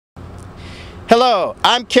Hello,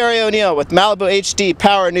 I'm Kerry O'Neill with Malibu HD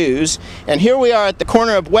Power News, and here we are at the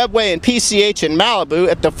corner of Webway and PCH in Malibu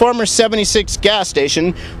at the former 76 gas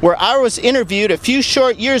station, where I was interviewed a few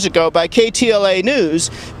short years ago by KTLA News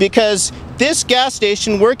because this gas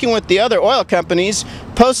station, working with the other oil companies,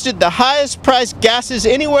 posted the highest priced gases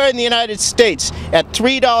anywhere in the United States at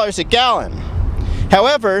 $3 a gallon.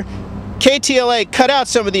 However, KTLA cut out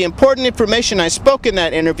some of the important information I spoke in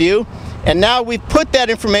that interview, and now we've put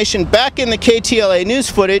that information back in the KTLA news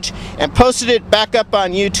footage and posted it back up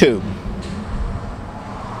on YouTube.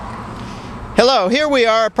 Hello, here we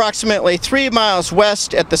are approximately 3 miles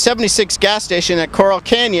west at the 76 gas station at Coral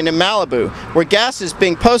Canyon in Malibu, where gas is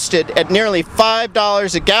being posted at nearly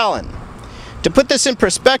 $5 a gallon. To put this in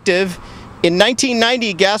perspective, in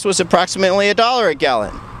 1990 gas was approximately $1 a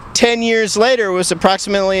gallon. 10 years later it was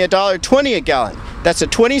approximately $1.20 a gallon. That's a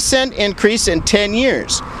 20-cent increase in 10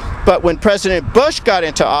 years. But when President Bush got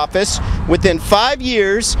into office, within 5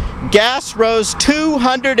 years, gas rose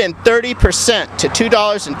 230% to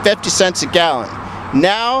 $2.50 a gallon.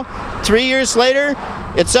 Now, 3 years later,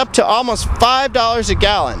 it's up to almost $5 a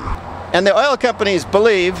gallon. And the oil companies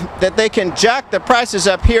believe that they can jack the prices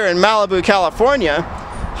up here in Malibu, California,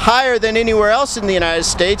 higher than anywhere else in the United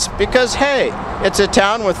States because, hey, it's a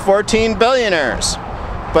town with 14 billionaires.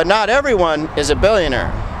 But not everyone is a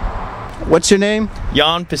billionaire. What's your name?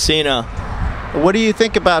 Jan Piscina. What do you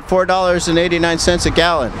think about $4.89 a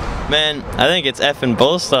gallon? Man, I think it's effing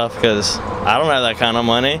bull stuff because I don't have that kind of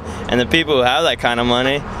money, and the people who have that kind of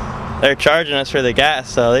money, they're charging us for the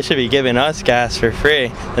gas, so they should be giving us gas for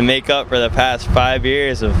free to make up for the past 5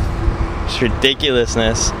 years of just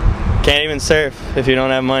ridiculousness. Can't even surf if you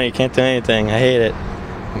don't have money. You can't do anything. I hate it.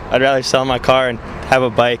 I'd rather sell my car and have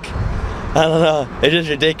a bike. I don't know. It's just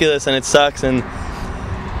ridiculous and it sucks, and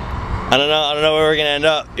I don't know where we're gonna end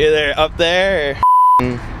up. Either up there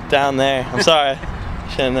or down there. I'm sorry.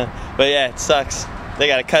 Shouldn't have. But yeah, it sucks. They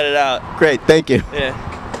gotta cut it out. Great, thank you. Yeah.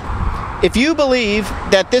 If you believe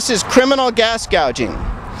that this is criminal gas gouging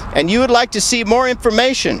and you would like to see more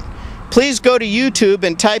information, please go to YouTube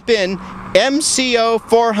and type in MCO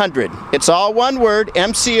 400. It's all one word,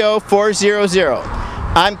 MCO 400.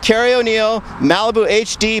 I'm Kerry O'Neill, Malibu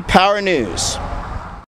HD Power News.